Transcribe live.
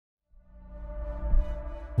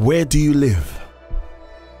Where do you live?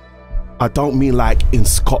 I don't mean like in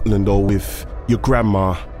Scotland or with your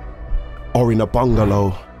grandma or in a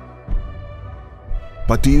bungalow.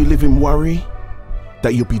 But do you live in worry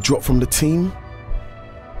that you'll be dropped from the team?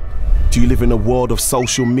 Do you live in a world of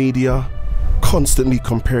social media, constantly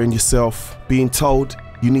comparing yourself, being told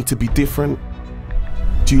you need to be different?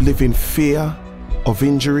 Do you live in fear of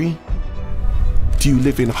injury? Do you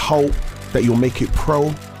live in hope that you'll make it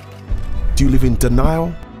pro? Do you live in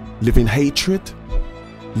denial? Live in hatred?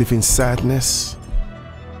 Live in sadness?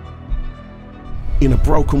 In a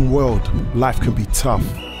broken world, life can be tough.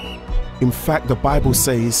 In fact, the Bible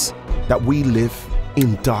says that we live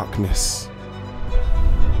in darkness.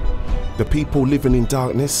 The people living in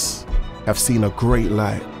darkness have seen a great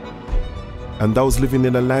light, and those living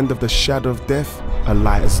in the land of the shadow of death, a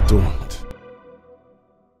light has dawned.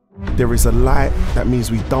 There is a light that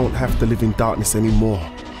means we don't have to live in darkness anymore.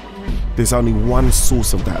 There's only one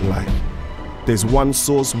source of that light. There's one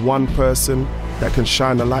source, one person that can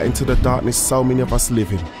shine a light into the darkness so many of us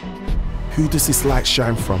live in. Who does this light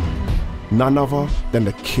shine from? None other than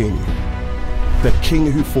the King. The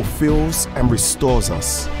King who fulfills and restores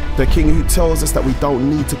us. The King who tells us that we don't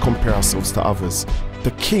need to compare ourselves to others.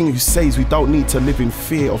 The King who says we don't need to live in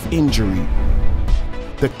fear of injury.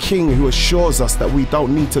 The King who assures us that we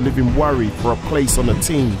don't need to live in worry for a place on a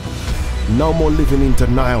team. No more living in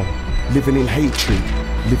denial, living in hatred,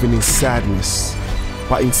 living in sadness.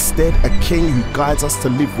 But instead a King who guides us to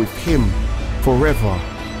live with Him forever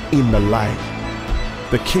in the light.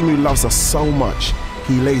 The King who loves us so much,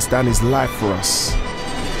 He lays down His life for us.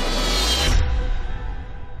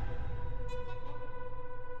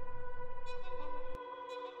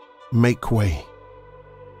 Make way.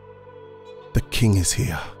 The King is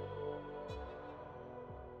here.